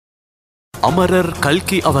அமரர்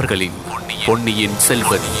கல்கி அவர்களின் பொன்னியின்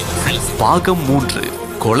செல்வன் பாகம் 3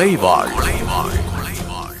 கொலைவாள்.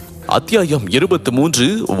 அத்தியாயம் 23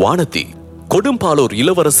 வானதி. கொடும்பாலூர்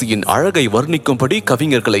இளவரசியின் அழகை வர்ணிக்கும்படி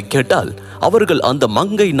கவிஞர்களை கேட்டால் அவர்கள் அந்த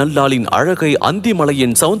மங்கை நல்லாளின் அழகை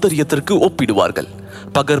அந்திமலையின் சௌந்தரியத்திற்கு ஒப்பிடுவார்கள்.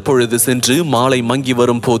 பகற்பொழுது சென்று மாலை மங்கி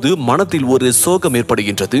வரும் போது மனத்தில் ஒரு சோகம்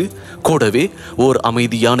ஏற்படுகின்றது. கூடவே ஓர்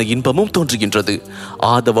அமைதியான இன்பமும் தோன்றுகின்றது.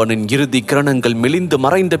 ஆதவனின் இறுதி கிரணங்கள் மெலிந்து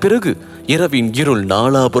மறைந்த பிறகு இரவின் இருள்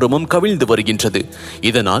நாலாபுரமும் கவிழ்ந்து வருகின்றது.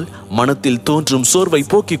 இதனால் மனத்தில் தோன்றும் சோர்வை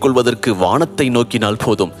போக்கிக் கொள்வதற்கு வானத்தை நோக்கினால்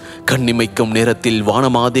போதும். கண்ணிமைக்கும் நேரத்தில்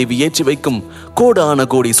வானமாதேவி ஏற்றி வைக்கும் கோடான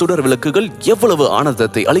கோடி சுடர் விளக்குகள் எவ்வளவு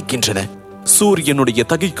ஆனந்தத்தை அளிக்கின்றன. சூரியனுடைய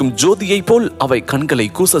தகிக்கும் ஜோதியை போல் அவை கண்களை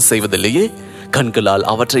கூச செய்வதில்லையே. கண்களால்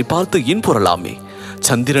அவற்றை பார்த்து இன்புறலாமே.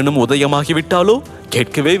 சந்திரனும் உதயமாகிவிட்டாலோ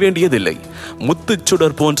கேட்கவே வேண்டியதில்லை.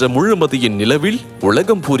 முத்துச்சுடர் போன்ற முழுமதியின் நிலவில்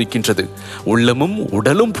உலகம் பூரிக்கின்றது. உள்ளமும்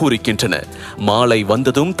உடலும் பூரிக்கின்றன. மாலை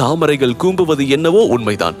வந்ததும் தாமரைகள் கூம்புவது என்னவோ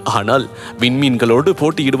உண்மைதான். ஆனால் விண்மீன்களோடு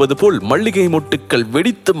போட்டியிடுவது போல் மல்லிகை மொட்டுக்கள்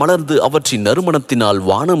வெடித்து மலர்ந்து அவற்றின் நறுமணத்தினால்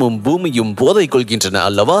வானமும் பூமியும் போதை கொள்கின்றன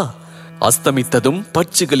அல்லவா? அஸ்தமித்ததும்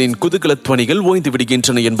பட்சிகளின் குதூகலத்வனிகள் ஓய்ந்து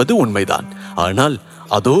விடுகின்றன என்பது உண்மைதான். ஆனால்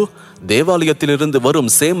அதோ தேவாலயத்திலிருந்து வரும்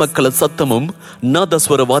சேமக்கல சத்தமும்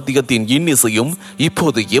நாதஸ்வர வாத்தியத்தின் இன்னிசையும்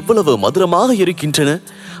இப்போது எவ்வளவு மதுரமாக இருக்கின்றன.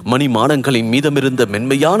 மணிமாடங்களின் மீதமிருந்த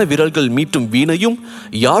மென்மையான விரல்கள் மீட்டும் வீணையும்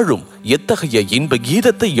யாழும் எத்தகைய இன்ப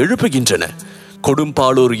கீதத்தை எழுப்புகின்றன.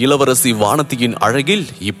 கொடும்பாலூர் இளவரசி வானதியின் அழகில்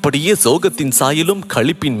இப்படியே சோகத்தின் சாயலும்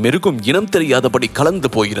களிப்பின் மெருகும் இனம் தெரியாதபடி கலந்து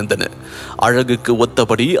போயிருந்தன. அழகுக்கு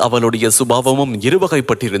ஒத்தபடி அவளுடைய சுபாவமும்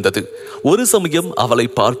இருவகைப்பட்டிருந்தது. ஒரு சமயம் அவளை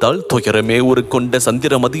பார்த்தால் துயரமே ஒரு கொண்ட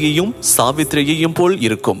சந்திரமதியையும் சாவித்திரியையும் போல்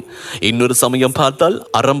இருக்கும். இன்னொரு சமயம் பார்த்தால்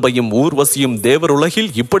அரம்பையும் ஊர்வசியும்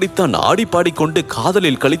தேவருலகில் இப்படித்தான் ஆடி பாடிக்கொண்டு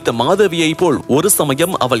காதலில் கழித்த மாதவியை போல் ஒரு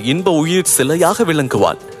சமயம் அவள் இன்ப உயிர் சிலையாக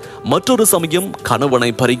விளங்குவாள். மற்றொரு சமயம் கணவனை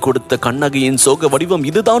பறிகொடுத்த கண்ணகியின் சோக வடிவம்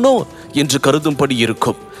இதுதானோ என்று கருதும்படி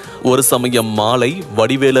இருக்கும். ஒரு சமயம் மாலை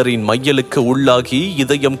வடிவேலரின் மையலுக்கு உள்ளாகி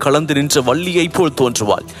இதயம் கலந்து நின்ற வள்ளியை போல்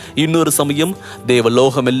தோன்றுவாள். இன்னொரு சமயம்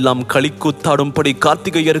தேவலோகமெல்லாம் களிக்கூத்தாடும்படி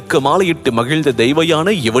கார்த்திகையருக்கு மாலையிட்டு மகிழ்ந்த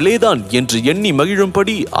தெய்வயான இவளேதான் என்று எண்ணி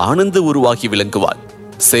மகிழும்படி ஆனந்த உருவாகி விளங்குவாள்.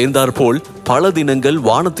 சேர்ந்தாற்போல் பல தினங்கள்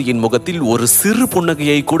வானதியின் முகத்தில் ஒரு சிறு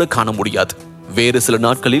புன்னகையை கூட காண முடியாது. வேறு சில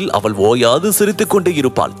நாட்களில் அவள் ஓயாது சிரித்துக் கொண்டே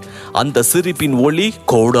இருப்பாள். அந்த சிரிப்பின் ஒளி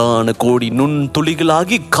கோடான கோடி நுண்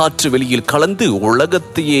துளிகளாகி காற்று வெளியில் கலந்து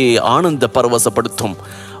உலகத்தையே ஆனந்த பரவசப்படுத்தும்.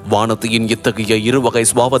 வானதியின் இத்தகைய இருவகை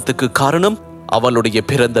சுபாவத்துக்கு காரணம் அவளுடைய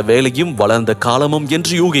பிறந்த வேலையும் வளர்ந்த காலமும்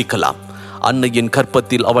என்று யூகிக்கலாம். அன்னையின்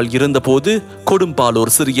கற்பத்தில் அவள் இருந்தபோது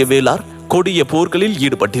கொடும்பாலூர் சிறிய வேளார் கொடிய போர்களில்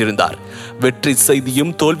ஈடுபட்டிருந்தார். வெற்றி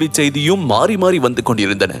செய்தியும் தோல்வி செய்தியும் மாறி மாறி வந்து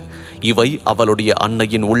கொண்டிருந்தன. இவை அவளுடைய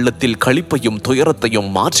அன்னையின் உள்ளத்தில் களிப்பையும் துயரத்தையும்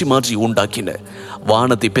மாற்றி மாற்றி உண்டாக்கின.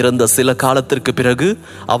 வானதி பிறந்த சில காலத்திற்கு பிறகு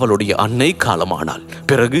அவளுடைய அன்னை காலமானாள்.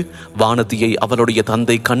 பிறகு வானதியை அவளுடைய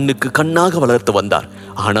தந்தை கண்ணுக்கு கண்ணாக வளர்த்து வந்தார்.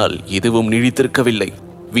 ஆனால் இதுவும் நீடித்திருக்கவில்லை.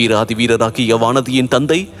 வீராதி வீரராகிய வானதியின்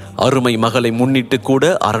தந்தை அருமை மகளை முன்னிட்டு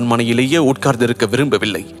கூட அரண்மனையிலேயே உட்கார்ந்திருக்க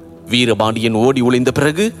விரும்பவில்லை. வீரபாண்டியன் ஓடி ஒளிந்த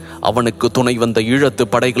பிறகு அவனுக்கு துணை வந்த ஈழத்து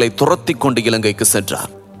படைகளை துரத்தி கொண்டு இலங்கைக்கு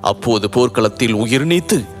சென்றார். அப்போது போர்க்களத்தில் உயிர்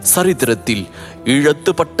நீத்து சரித்திரத்தில்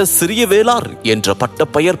ஈழத்து பட்ட சிறிய வேளார் என்ற பட்ட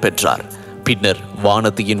பெயர் பெற்றார். பின்னர்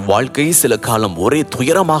வானதியின் வாழ்க்கை சில காலம் ஒரே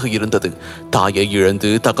துயரமாக இருந்தது. தாயை இழந்து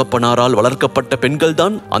தகப்பனாரால் வளர்க்கப்பட்ட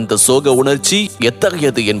பெண்கள்தான் அந்த சோக உணர்ச்சி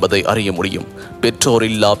எத்தகையது என்பதை அறிய முடியும்.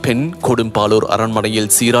 பெற்றோரில்லா பெண் கொடும்பாலூர்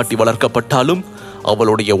அரண்மனையில் சீராட்டி வளர்க்கப்பட்டாலும்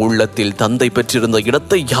அவளுடைய உள்ளத்தில் தந்தை பெற்றிருந்த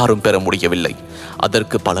இடத்தை யாரும் பெற முடியவில்லை.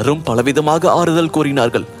 அதற்கு பலரும் பலவிதமாக ஆறுதல்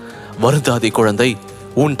கூறினார்கள். வருந்தாதே குழந்தை,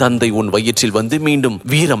 உன் தந்தை உன் வயிற்றில் வந்து மீண்டும்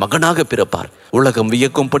வீர மகனாக பிறப்பார். உலகம்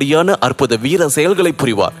வியக்கும்படியான அற்புத வீர செயல்களை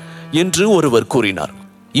புரிவார் என்று ஒருவர் கூறினார்.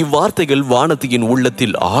 இவ்வார்த்தைகள் வானதியின்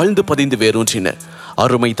உள்ளத்தில் ஆழ்ந்து பதிந்து வேரூன்றின.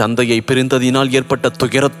 அருமை தந்தையை பிரிந்ததினால் ஏற்பட்ட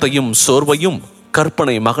துயரத்தையும் சோர்வையும்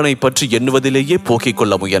கற்பனை மகனை பற்றி எண்ணுவதிலேயே போக்கிக்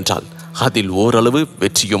கொள்ள முயன்றாள். அதில் ஓரளவு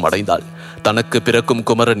வெற்றியும் அடைந்தாள். தனக்கு பிறக்கும்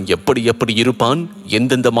குமரன் எப்படி எப்படி இருப்பான்,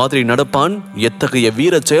 எந்தெந்த மாதிரி நடப்பான், எத்தகைய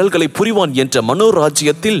வீர செயல்களை புரிவான் என்ற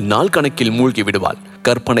மனோராஜ்யத்தில் நாள் கணக்கில் மூழ்கி விடுவாள்.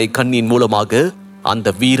 கற்பனை கண்ணின் மூலமாக அந்த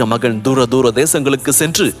வீர மகன் தூர தூர தேசங்களுக்கு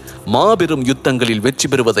சென்று மாபெரும் யுத்தங்களில் வெற்றி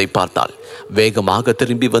பெறுவதை பார்த்தாள். வேகமாக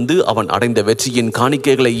திரும்பி வந்து அவன் அடைந்த வெற்றியின்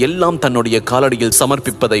காணிக்கைகளை எல்லாம் தன்னுடைய காலடியில்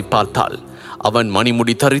சமர்ப்பிப்பதை பார்த்தாள். அவன்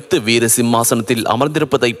மணிமுடி தரித்து வீர சிம்மாசனத்தில்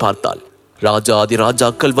அமர்ந்திருப்பதை பார்த்தாள். ராஜாதி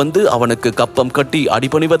ராஜாக்கள் வந்து அவனுக்கு கப்பம் கட்டி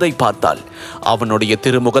அடிபணிவதை பார்த்தாள். அவனுடைய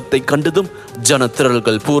திருமுகத்தை கண்டதும்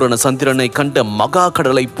ஜனத்திரள்கள் பூரண சந்திரனை கண்ட மகா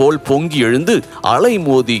கடலை போல் பொங்கி எழுந்து அலை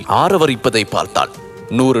மோதி ஆரவரிப்பதை பார்த்தாள்.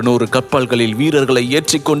 100 கப்பல்களில் வீரர்களை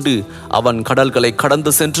ஏற்றிக்கொண்டு அவன் கடல்களை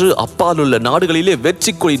கடந்து சென்று அப்பாலுள்ள நாடுகளிலே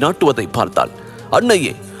வெற்றி கொடி நாட்டுவதை பார்த்தாள்.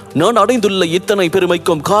 அன்னையே, நான் அடைந்துள்ள இத்தனை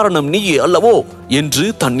பெருமைக்கும் காரணம் நீயே அல்லவோ என்று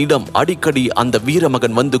தன்னிடம் அடிக்கடி அந்த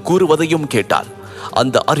வீரமகன் வந்து கூறுவதையும் கேட்டாள்.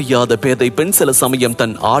 அந்த அறியாத பேதை பெண் சில சமயம்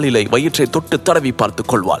தன் ஆளிலை வயிற்றை தொட்டு தடவி பார்த்துக்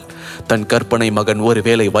கொள்வாள். தன் கற்பனை மகன்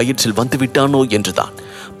ஒருவேளை வயிற்றில் வந்துவிட்டானோ என்றுதான்.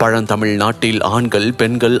 பழந்தமிழ் நாட்டில் ஆண்கள்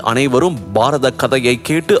பெண்கள் அனைவரும் பாரத கதையை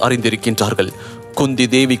கேட்டு அறிந்திருக்கின்றார்கள். குந்தி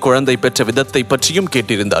தேவி குழந்தை பெற்ற விதத்தை பற்றியும்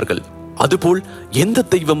கேட்டிருந்தார்கள். அதுபோல் எந்த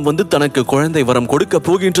தெய்வம் வந்து தனக்கு குழந்தை வரம் கொடுக்க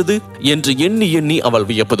போகின்றது என்று எண்ணி எண்ணி அவள்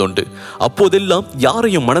வியப்பதுண்டு. அப்போதெல்லாம்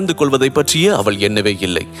யாரையும் மணந்து கொள்வதை பற்றியே அவள் எண்ணவே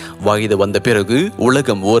இல்லை. வயது வந்த பிறகு,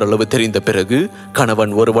 உலகம் ஓரளவு தெரிந்த பிறகு,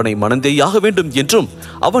 கணவன் ஒருவனை மணந்தேயாக வேண்டும் என்றும்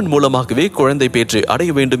அவன் மூலமாகவே குழந்தை பேற்று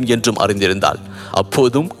அடைய வேண்டும் என்றும் அறிந்திருந்தாள்.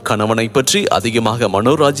 அப்போதும் கணவனை பற்றி அதிகமாக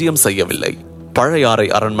மனோராஜ்யம் செய்யவில்லை. பழையாறை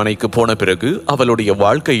அரண்மனைக்கு போன பிறகு அவளுடைய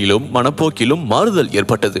வாழ்க்கையிலும் மனப்போக்கிலும் மாறுதல்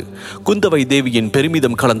ஏற்பட்டது. குந்தவை தேவியின்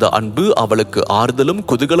பெருமிதம் கலந்த அன்பு அவளுக்கு ஆறுதலும்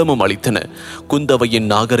குதூகலமும் அளித்தன. குந்தவையின்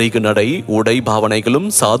நாகரிக நடை, உடை பாவனைகளும்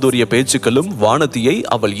சாதுரிய பேச்சுக்களும் வானதியை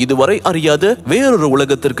அவள் இதுவரை அறியாத வேறொரு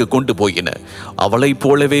உலகத்திற்கு கொண்டு போயின. அவளைப்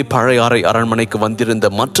போலவே பழையாறை அரண்மனைக்கு வந்திருந்த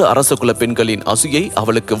மற்ற அரச குல பெண்களின் அசூயை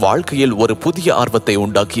அவளுக்கு வாழ்க்கையில் ஒரு புதிய ஆர்வத்தை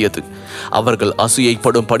உண்டாக்கியது. அவர்கள்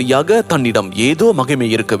அசூயைப்படும் படியாக தன்னிடம் ஏதோ மகிமை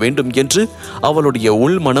இருக்க வேண்டும் என்று அவளுடைய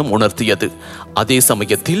உள்மனம் உணர்த்தியது. அதே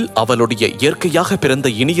சமயத்தில் அவளுடைய இயற்கையாக பிறந்த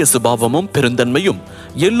இனிய சுபாவமும் பெருந்தன்மையும்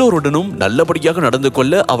எல்லோருடனும் நல்லபடியாக நடந்து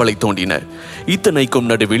கொள்ள அவளை தோண்டின. இத்தனைக்கும்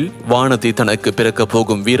நடுவில் வானதி தனக்கு பிறக்க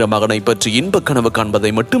போகும் வீரமகனை பற்றி இன்ப கனவு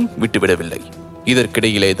காண்பதை மட்டும் விட்டுவிடவில்லை.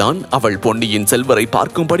 இதற்கிடையிலேதான் அவள் பொன்னியின் செல்வரை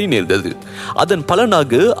பார்க்கும்படி நேர்ந்தது. அதன்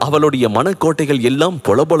பலனாக அவளுடைய மனக்கோட்டைகள் எல்லாம்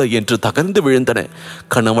பொலபொல என்று தகர்ந்து விழுந்தன.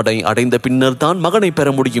 கணவனை அடைந்த பின்னர் தான் மகனை பெற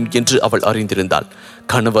முடியும் என்று அவள் அறிந்திருந்தாள்.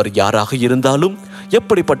 கணவர் யாராக இருந்தாலும்,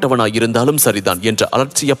 எப்படிப்பட்டவனாய் இருந்தாலும் சரிதான் என்ற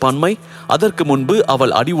அலட்சியப்பான்மை அதற்கு முன்பு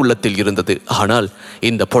அவள் அடி உள்ளத்தில் இருந்தது. ஆனால்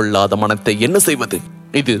இந்த பொல்லாத மனத்தை என்ன செய்வது?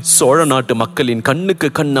 இது சோழ நாட்டு மக்களின் கண்ணுக்கு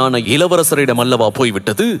கண்ணான இளவரசரிடம் அல்லவா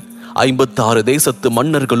போய்விட்டது? 56 தேசத்து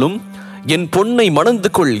மன்னர்களும் என் பொன்னை மணந்து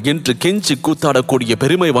கொள் என்று கெஞ்சி கூத்தாடக்கூடிய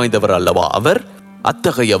பெருமை வாய்ந்தவர் அல்லவா அவர்?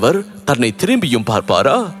 அத்தகையவர் தன்னை திரும்பியும்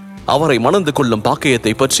பார்ப்பாரா? அவரை மணந்து கொள்ளும்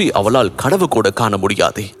பாக்கியத்தை பற்றி அவளால் கனவு கூட காண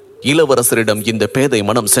முடியாதே. இளவரசரிடம் இந்த பேதை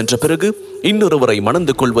மனம் சென்ற பிறகு இன்னொருவரை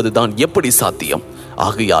மணந்து கொள்வதுதான் எப்படி சாத்தியம்?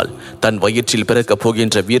 ஆகையால் தன் வயிற்றில் பிறக்கப்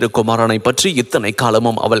போகின்ற வீரகுமாரனை பற்றி இத்தனை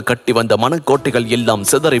காலமும் அவள் கட்டி வந்த மனக்கோட்டைகள் எல்லாம்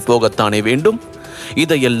சிதறி போகத்தானே வேண்டும்.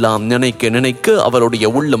 இதையெல்லாம் நினைக்க நினைக்க அவளுடைய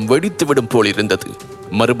உள்ளம் வெடித்துவிடும் போலிருந்தது.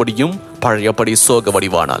 மறுபடியும் பழையபடி சோக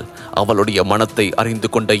வடிவானாள். அவளுடைய மனத்தை அறிந்து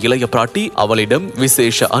கொண்ட இளைய பிராட்டி அவளிடம்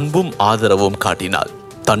விசேஷ அன்பும் ஆதரவும் காட்டினாள்.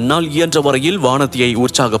 தன்னால் இயன்ற வரையில் வானதியை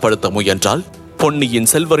உற்சாகப்படுத்த முயன்றாள். பொன்னியின்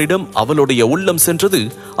செல்வரிடம் அவளுடைய உள்ளம் சென்றது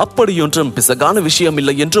அப்படியொன்றும் பிசகான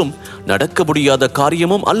விஷயமில்லை என்றும் நடக்க முடியாத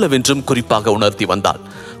காரியமும் அல்லவென்றும் குறிப்பாக உணர்த்தி வந்தாள்.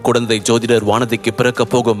 குழந்தை ஜோதிடர் வானதிக்கு பிறக்க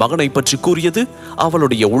போகும் மகனை பற்றி கூறியது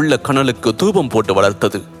அவளுடைய உள்ள கனலுக்கு தூபம் போட்டு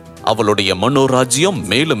வளர்த்தது. அவளுடைய மனோராஜ்யம்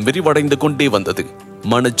மேலும் விரிவடைந்து கொண்டே வந்தது.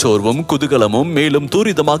 மனச்சோர்வும் குதூகலமும் மேலும்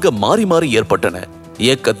தூரிதமாக மாறி மாறி ஏற்பட்டன.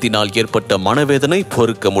 இயக்கத்தினால் ஏற்பட்ட மனவேதனை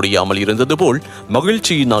பொறுக்க முடியாமல் இருந்தது போல்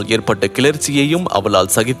மகிழ்ச்சியினால் ஏற்பட்ட கிளர்ச்சியையும்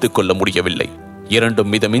அவளால் சகித்துக் கொள்ள முடியவில்லை. இரண்டும்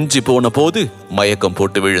மிதமிஞ்சி போன போது மயக்கம்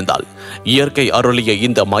போட்டு விழுந்தாள். இயற்கை அருளிய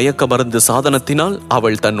இந்த மயக்க மருந்து சாதனத்தினால்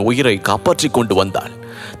அவள் தன் உயிரை காப்பாற்றிக் கொண்டு வந்தாள்.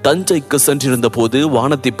 தஞ்சைக்கு சென்றிருந்த போது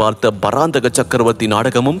வானதி பார்த்த பராந்தக சக்கரவர்த்தி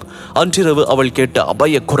நாடகமும், அன்றிரவு அவள் கேட்ட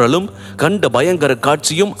அபய குரலும், கண்ட பயங்கர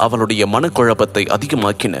காட்சியும் அவளுடைய மனக்குழப்பத்தை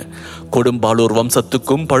அதிகமாக்கின. கொடும்பாளூர்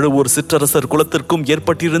வம்சத்துக்கும் பழுவூர் சிற்றரசர் குலத்திற்கும்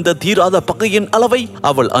ஏற்பட்டிருந்த தீராத பகையின் அளவை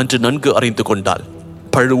அவள் அன்று நன்கு அறிந்து கொண்டாள்.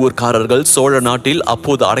 பழுவூர்காரர்கள் சோழ நாட்டில்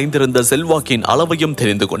அப்போது அடைந்திருந்த செல்வாக்கின் அளவையும்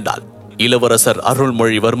தெரிந்து கொண்டாள். இளவரசர்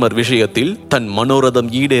அருள்மொழிவர்மர் விஷயத்தில் தன் மனோரதம்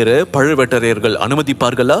ஈடேற பழுவேட்டரையர்கள்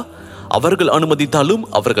அனுமதிப்பார்களா? அவர்கள் அனுமதித்தாலும்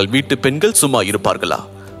அவர்கள் வீட்டு பெண்கள் சும்மா இருப்பார்களா?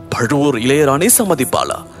 பழுவூர் இளையராணி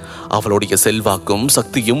சம்மதிப்பாளா? அவளுடைய செல்வாக்கும்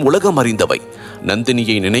சக்தியும் உலகம் அறிந்தவை.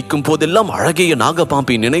 நந்தினியை நினைக்கும் போதெல்லாம் அழகிய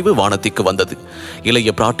நாகபாம்பின் நினைவு வானதிக்கு வந்தது.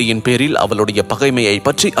 இளைய பிராட்டியின் பேரில் அவளுடைய பகைமையை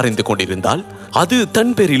பற்றி அறிந்து கொண்டிருந்தால் அது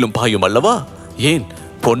தன் பேரிலும் பாயும் அல்லவா? ஏன்,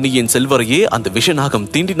 பொன்னியின் செல்வரையே அந்த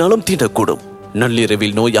விஷநாகம் தீண்டினாலும் தீண்டக்கூடும்.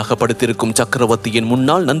 நள்ளிரவில் நோயாக படுத்திருக்கும் சக்கரவர்த்தியின்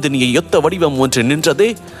முன்னால் நந்தினியை ஒத்த வடிவம் ஒன்று நின்றதே,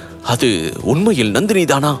 அது உண்மையில்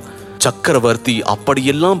நந்தினிதானா? சக்கரவர்த்தி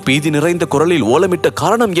அப்படியெல்லாம் பீதி நிறைந்த குரலில் ஓலமிட்ட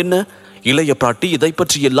காரணம் என்ன? இளைய பிராட்டி இதை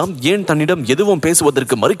பற்றியெல்லாம் ஏன் தன்னிடம் எதுவும்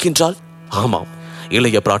பேசுவதற்கு மறுக்கின்றாள்? ஆமாம்,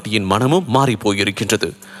 இளைய பிராட்டியின் மனமும் மாறி போயிருக்கின்றது.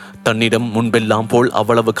 தன்னிடம் முன்பெல்லாம் போல்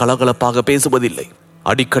அவ்வளவு கலகலப்பாக பேசுவதில்லை.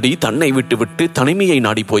 அடிக்கடி தன்னை விட்டுவிட்டு தனிமையை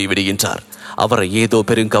நாடி போய் விடுகின்றார். அவரை ஏதோ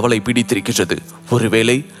பெருங்கவலை பிடித்திருக்கின்றது.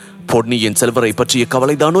 ஒருவேளை பொன்னியின் செல்வரை பற்றிய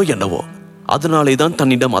கவலைதானோ என்னவோ? அதனாலேதான்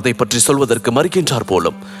தன்னிடம் அதை பற்றி சொல்வதற்கு மறுக்கின்றார்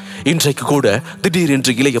போலும். இன்றைக்கு கூட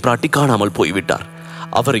திடீரென்று இளைய பிராட்டி காணாமல் போய்விட்டார்.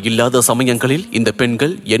 அவர் இல்லாத சமயங்களில் இந்த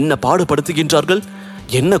பெண்கள் என்ன பாடுபடுத்துகின்றார்கள்,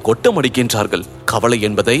 என்ன கொட்டம் அடிக்கின்றார்கள். கவலை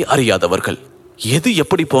என்பதை அறியாதவர்கள். எது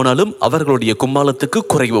எப்படி போனாலும் அவர்களுடைய கும்மாளத்துக்கு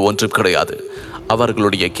குறைவு ஒன்றும் கிடையாது.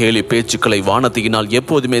 அவர்களுடைய கேலி பேச்சுக்களை வானதியினால்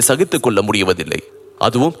எப்போதுமே சகித்துக் கொள்ள முடிவதில்லை.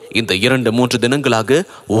 அதுவும் இந்த 2-3 தினங்களாக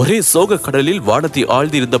ஒரே சோக கடலில் வானதி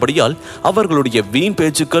ஆழ்ந்திருந்தபடியால் அவர்களுடைய வீண்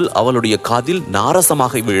பேச்சுக்கள் அவளுடைய காதில்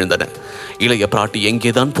நாரசமாக விழுந்தன. இளைய பிராட்டி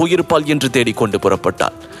எங்கேதான் போயிருப்பாள் என்று தேடிக்கொண்டு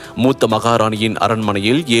புறப்பட்டாள். மூத்த மகாராணியின்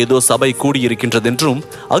அரண்மனையில் ஏதோ சபை கூடியிருக்கின்றதென்றும்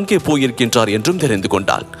அங்கே போயிருக்கின்றார் என்றும் தெரிந்து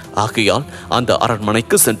கொண்டாள். ஆகையால் அந்த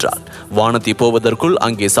அரண்மனைக்கு சென்றாள். வானதி போவதற்குள்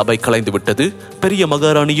அங்கே சபை கலைந்து விட்டது. பெரிய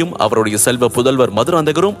மகாராணியும் அவருடைய செல்வ புதல்வர்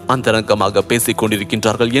மதுராந்தகரும் அந்தரங்கமாக பேசிக்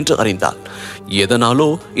கொண்டிருக்கின்றார்கள் என்று அறிந்தாள். எதனாலோ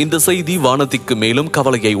இந்த செய்தி வானதிக்கு மேலும்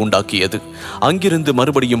கவலையை உண்டாக்கியது. அங்கிருந்து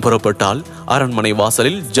மறுபடியும் புறப்பட்டால் அரண்மனை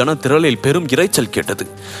வாசலில் ஜன திரளில் பெரும் இரைச்சல் கேட்டது.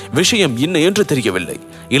 விஷயம் என்ன என்று தெரியவில்லை.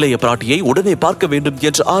 இளைய பிராட்டியை உடனே பார்க்க வேண்டும்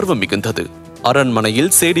என்ற ஆர்வம் மிகுந்தது.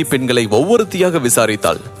 அரண்மனையில் சேடி பெண்களை ஒவ்வொருத்தியாக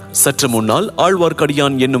விசாரித்தாள். சற்று முன்னால்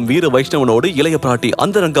ஆழ்வார்க்கடியான் என்னும் வீர வைஷ்ணவனோடு இளைய பிராட்டி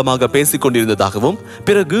அந்தரங்கமாக பேசிக் கொண்டிருந்ததாகவும்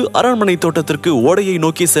பிறகு அரண்மனை தோட்டத்திற்கு ஓடையை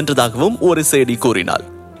நோக்கி சென்றதாகவும் ஒரு சேடி கூறினாள்.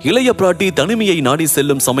 இளைய பிராட்டி தனிமையை நாடி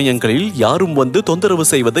செல்லும் சமயங்களில் யாரும் வந்து தொந்தரவு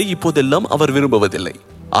செய்வதை இப்போதெல்லாம் அவர் விரும்புவதில்லை.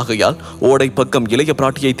 ஆகையால் ஓடை பக்கம் இளைய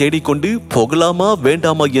பிராட்டியை தேடிக்கொண்டு போகலாமா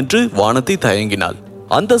வேண்டாமா என்று வானதி தயங்கினாள்.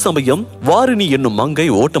 அந்த சமயம் வாரிணி என்னும் மங்கை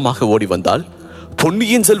ஓட்டமாக ஓடி வந்தாள்.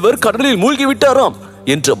 பொன்னியின் செல்வர் கடலில் மூழ்கிவிட்டாராம்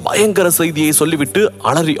என்ற பயங்கர செய்தியை சொல்லிவிட்டு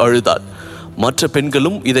அலறி அழுதாள். மற்ற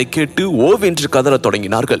பெண்களும் இதை கேட்டு ஓவென்று கதறத்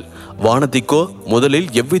தொடங்கினார்கள். வானதிக்கோ முதலில்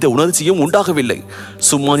எவ்வித உணர்ச்சியும் உண்டாகவில்லை.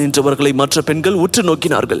 சும்மா நின்றவர்களை மற்ற பெண்கள் உற்று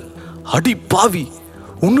நோக்கினார்கள். அடி பாவி,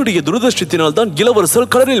 உன்னுடைய துரதிர்ஷ்டத்தினால் தான்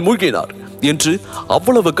இளவரசர் கடலில் மூழ்கினார் என்று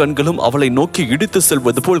அவ்வளவு கண்களும் அவளை நோக்கி இடித்து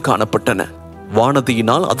செல்வது போல் காணப்பட்டன.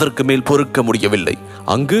 வானதியினால் அதற்கு மேல் பொறுக்க முடியவில்லை.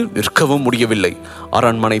 அங்கு நிற்கவும் முடியவில்லை.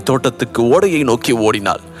 அரண்மனை தோட்டத்துக்கு ஓடையை நோக்கி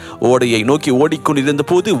ஓடினாள். ஓடையை நோக்கி ஓடிக்கொண்டிருந்த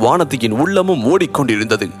போது வானதியின் உள்ளமும்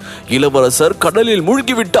ஓடிக்கொண்டிருந்தது. இளவரசர் கடலில்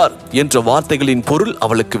மூழ்கிவிட்டார் என்ற வார்த்தைகளின் பொருள்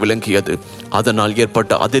அவளுக்கு விளங்கியது. அதனால்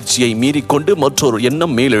ஏற்பட்ட அதிர்ச்சியை மீறிக்கொண்டு மற்றொரு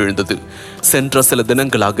எண்ணம் மேலெழுந்தது. சென்ற சில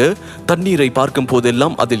தினங்களாக தண்ணீரை பார்க்கும்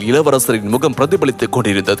போதெல்லாம் அதில் இளவரசரின் முகம் பிரதிபலித்துக்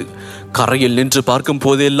கொண்டிருந்தது. கரையில் நின்று பார்க்கும்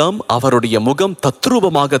போதெல்லாம் அவருடைய முகம்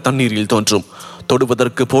தத்ரூபமாக தண்ணீரில் தோன்றும்.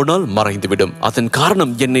 தொடுவதற்கு போனால் மறைந்துவிடும். அதன்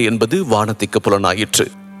காரணம் என்ன என்பது வானதிக்கு புலனாயிற்று.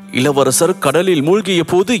 இளவரசர் கடலில் மூழ்கிய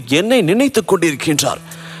போது என்னை நினைத்துக் கொண்டிருக்கின்றார்,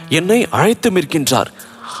 என்னை அழைத்தும் இருக்கின்றார்.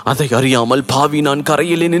 அதை அறியாமல் பாவி நான்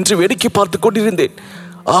கரையிலே நின்று வேடிக்கை பார்த்துக் கொண்டிருந்தேன்.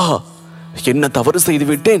 ஆஹா, என்ன தவறு செய்து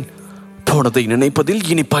விட்டேன். போனதை நினைப்பதில்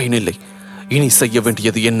இனி பயனில்லை. இனி செய்ய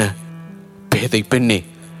வேண்டியது என்ன? பேதை பெண்ணே,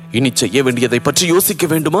 இனி செய்ய வேண்டியதை பற்றி யோசிக்க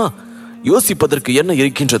வேண்டுமா? யோசிப்பதற்கு என்ன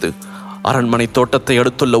இருக்கின்றது? அரண்மனை தோட்டத்தை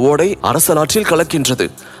அடுத்துள்ள ஓடை அரசலாற்றில் கலக்கின்றது.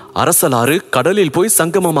 அரசலாறு கடலில் போய்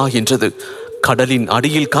சங்கமமாகின்றது. கடலின்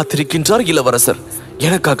அடியில் காத்திருக்கின்றார் இளவரசர்.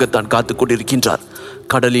 எனக்காகத்தான் காத்துக் கொண்டிருக்கின்றார்.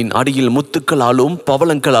 கடலின் அடியில் முத்துக்களாலும்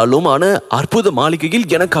பவளங்களாலும் ஆன அற்புத மாளிகையில்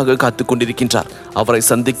எனக்காக காத்துக் கொண்டிருக்கின்றார். அவரை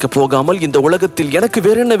சந்திக்க போகாமல் இந்த உலகத்தில் எனக்கு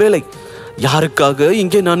வேற என்ன வேலை? யாருக்காக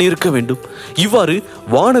இங்கே நான் இருக்க வேண்டும்? இவ்வாறு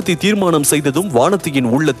வானதி தீர்மானம் செய்ததும் வானதியின்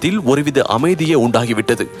உள்ளத்தில் ஒருவித அமைதியே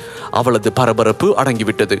உண்டாகிவிட்டது. அவளது பரபரப்பு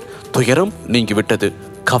அடங்கிவிட்டது. துயரம் நீங்கிவிட்டது.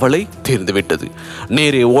 கவலை தீர்ந்துவிட்டது.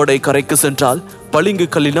 நேரே ஓடை கரைக்கு சென்றால் பளிங்கு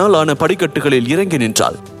கல்லினால் ஆன படிக்கட்டுகளில் இறங்கி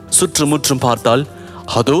நின்றாள். சுற்றுமுற்றும் பார்த்தால்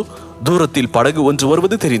அதோ தூரத்தில் படகு ஒன்று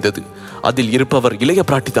வருவது தெரிந்தது. அதில் இருப்பவர் இளைய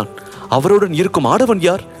பிராட்டிதான். அவருடன் இருக்கும் ஆடவன்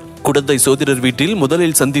யார்? குடந்தை சோதிடர் வீட்டில்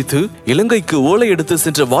முதலில் சந்தித்து இலங்கைக்கு ஓலை எடுத்து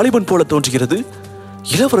சென்ற வாலிபன் போல தோன்றுகிறது.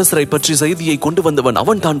 இளவரசரை பற்றி செய்தியை கொண்டு வந்தவன்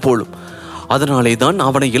அவன் தான் போலும். அதனாலே தான்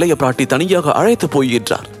அவனை இளைய பிராட்டி தனியாக அழைத்து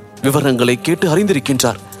போகின்றார். விவரங்களை கேட்டு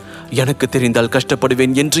அறிந்திருக்கின்றார். எனக்கு தெரிந்தால்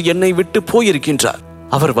கஷ்டப்படுவேன் என்று என்னை விட்டு போயிருக்கின்றார்.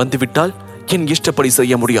 அவர் வந்துவிட்டால் என் இஷ்டப்படி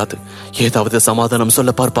செய்ய முடியாது. ஏதாவது சமாதானம்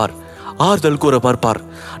சொல்ல பார்ப்பார், ஆறுதல் கூற பார்ப்பார்.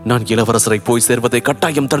 நான் இளவரசரை போய் சேர்வதை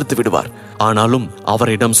கட்டாயம் தடுத்து விடுவார். ஆனாலும்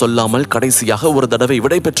அவரிடம் சொல்லாமல் கடைசியாக ஒரு தடவை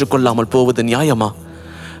விடை பெற்றுக் கொள்ளாமல் போவது நியாயமா?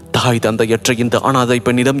 தாய் தந்தையற்ற இந்த அனாதை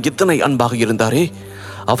பெண்ணிடம் இத்தனை அன்பாக இருந்தாரே,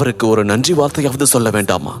 அவருக்கு ஒரு நன்றி வார்த்தையாவது சொல்ல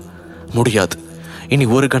வேண்டாமா? முடியாது. இனி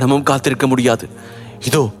ஒரு கணமும் காத்திருக்க முடியாது.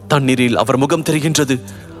 இதோ தண்ணீரில் அவர் முகம் தெரிகின்றது.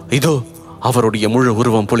 இதோ அவருடைய முழு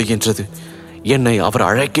உருவம் பொழிகின்றது. என்னை அவர்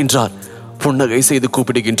அழைக்கின்றார். புன்னகை செய்து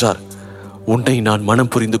கூப்பிடுகின்றார். உன்னை நான் மனம்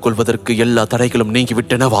புரிந்து கொள்வதற்கு எல்லா தடைகளும்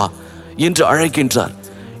நீங்கிவிட்டனவா என்று அழைக்கின்றார்.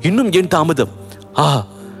 இன்னும் ஏன் தாமதம்?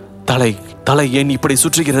 தலை ஏன் இப்படி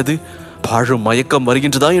சுற்றுகிறது? பாழும் மயக்கம்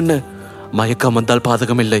வருகின்றதா என்ன? மயக்கம் வந்தால்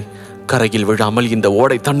பாதகமில்லை. கரையில் விழாமல் இந்த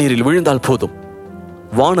ஓடை தண்ணீரில் விழுந்தால் போதும்.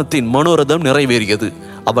 வானத்தின் மனோரதம் நிறைவேறியது.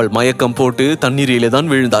 அவள் மயக்கம் போட்டு தண்ணீரிலே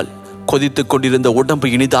தான் விழுந்தாள். கொதித்துக் கொண்டிருந்த உடம்பு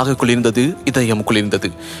இனிதாக குளிர்ந்தது. இதயம் குளிர்ந்தது.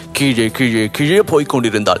 கீழே கீழே கீழே போய்க்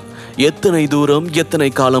கொண்டிருந்தாள். எத்தனை தூரம் எத்தனை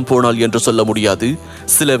காலம் போனால் என்று சொல்ல முடியாது.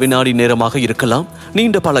 சில வினாடி நேரமாக இருக்கலாம்,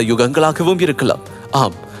 நீண்ட பல யுகங்களாகவும் இருக்கலாம்.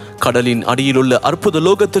 ஆம், கடலின் அடியிலுள்ள அற்புத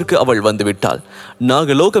லோகத்திற்கு அவள் வந்துவிட்டாள்.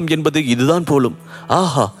 நாகலோகம் என்பது இதுதான் போலும்.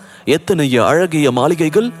 ஆஹா, எத்தனைய அழகிய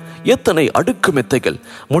மாளிகைகள், எத்தனை அடுக்கு மெத்தைகள்,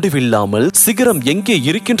 முடிவில்லாமல் சிகரம் எங்கே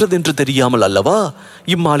இருக்கின்றது என்று தெரியாமல் அல்லவா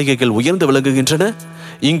இம்மாளிகைகள் உயர்ந்து விளங்குகின்றன.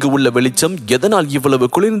 இங்கு உள்ள வெளிச்சம் எதனால் இவ்வளவு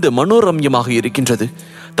குளிர்ந்து மனோரம்யமாக இருக்கின்றது?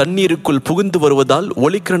 தண்ணீருக்குள் புகுந்து வருவதால்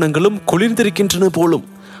ஒளிக்கிரணங்களும் குளிர்ந்திருக்கின்றன போலும்.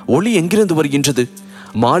 ஒளி எங்கிருந்து வருகின்றது?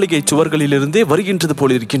 மாளிகை சுவர்களிலிருந்தே வருகின்றது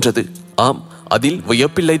போலிருக்கின்றது. ஆம், அதில்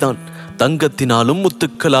வியப்பில்லைதான். தங்கத்தினாலும்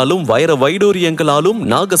முத்துக்களாலும் வைர வைடூரியங்களாலும்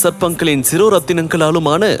நாக சர்ப்பங்களின்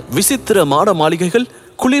சிரோரத்தினங்களாலுமான விசித்திர மாட மாளிகைகள்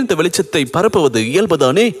குளிர்ந்த வெளிச்சத்தை பரப்புவது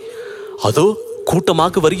இயல்புதானே. அதோ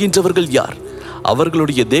கூட்டமாக வருகின்றவர்கள் யார்?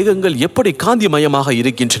 அவர்களுடைய தேகங்கள் எப்படி காந்திமயமாக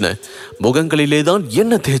இருக்கின்றன! முகங்களிலேதான்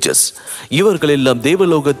என்ன தேஜஸ்! இவர்கள் எல்லாம்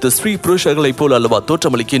தேவலோகத்து ஸ்ரீ புருஷர்களைப் போல் அல்லவா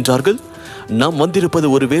தோற்றமளிக்கின்றார்கள்? நாம் வந்திருப்பது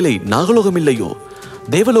ஒருவேளை நாகலோகம் இல்லையோ,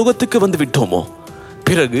 தேவலோகத்துக்கு வந்து விட்டோமோ?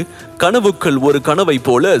 பிறகு கனவுக்குள் ஒரு கனவை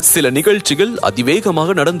போல சில நிகழ்ச்சிகள்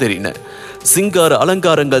அதிவேகமாக நடந்தேறின. சிங்கார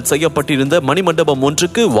அலங்காரங்கள் செய்யப்பட்டிருந்த மணிமண்டபம்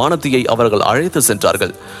ஒன்றுக்கு வானதியை அவர்கள் அழைத்து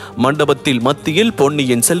சென்றார்கள். மண்டபத்தில் மத்தியில்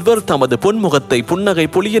பொன்னியின் செல்வர் தமது பொன்முகத்தை புன்னகை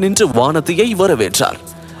பொழிய நின்று வானதியை வரவேற்றார்.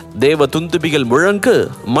 தேவ துந்துபிகள் முழங்க,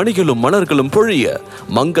 மணிகளும் மலர்களும் பொழிய,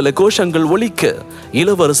 மங்கள கோஷங்கள் ஒலிக்க,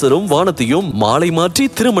 இளவரசரும் வானதியும் மாலை மாற்றி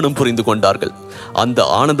திருமணம் புரிந்து கொண்டார்கள். அந்த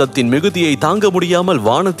ஆனந்தத்தின் மிகுதியை தாங்க முடியாமல்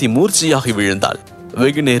வானதி மூர்ச்சியாகி விழுந்தாள்.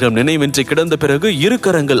 வெகு நேரம் நினைவின்றி கிடந்த பிறகு இரு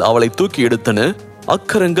கரங்கள் அவளை தூக்கி எடுத்தன.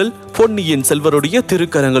 அக்கரங்கள் பொன்னியின் செல்வருடைய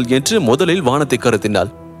திருக்கரங்கள் என்று முதலில் வானத்தை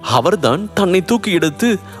கருதினாள். அவர்தான் தன்னை தூக்கி எடுத்து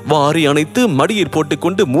வாரி அணைத்து மடியில்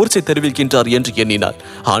போட்டுக்கொண்டு மூர்ச்சை தெரிவிக்கின்றார் என்று எண்ணினாள்.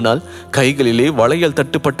 ஆனால் கைகளிலே வளையல்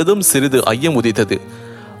தட்டுப்பட்டதும் சிறிது ஐயம் உதித்தது.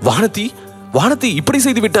 வானதி, வானதி, இப்படி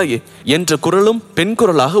செய்து விட்டாயே என்ற குரலும் பெண்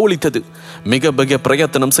குரலாக ஒலித்தது. மிக மிக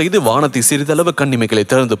பிரயத்தனம் செய்து வானதி சிறிதளவு கண்ணிமைகளை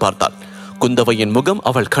திறந்து பார்த்தாள். குந்தவையின் முகம்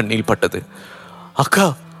அவள் கண்ணில் பட்டது. அக்கா,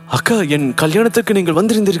 அக்கா, என் கல்யாணத்திற்கு நீங்கள்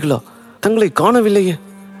வந்திருந்தீர்களா? தங்களை காணவில்லையே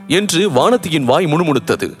என்று வானதியின் வாய்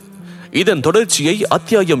முணுமுணுத்தது. இதன் தொடர்ச்சியை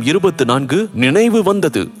அத்தியாயம் 24 நினைவு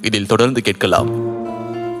வந்தது இதில் தொடர்ந்து கேட்கலாம்.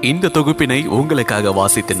 இந்த தொகுப்பினை உங்களுக்காக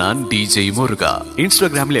வாசித்து நான் DJ முருகா.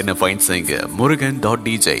 இன்ஸ்டாகிராமில் என்ன ஃபைண்ட் செய்யுங்க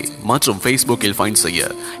murugan.dj மற்றும் Facebookல் ஃபைண்ட் செய்ய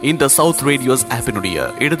இந்த சவுத் ரேடியோஸ் ஆப்பினுடைய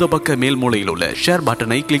இடது பக்க மேல் மூலையில் உள்ள ஷேர்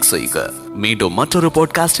பட்டனை கிளிக் செய்யுங்க. மீண்டும் மற்றொரு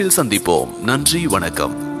பாட்காஸ்டில் சந்திப்போம். நன்றி,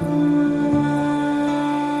 வணக்கம்.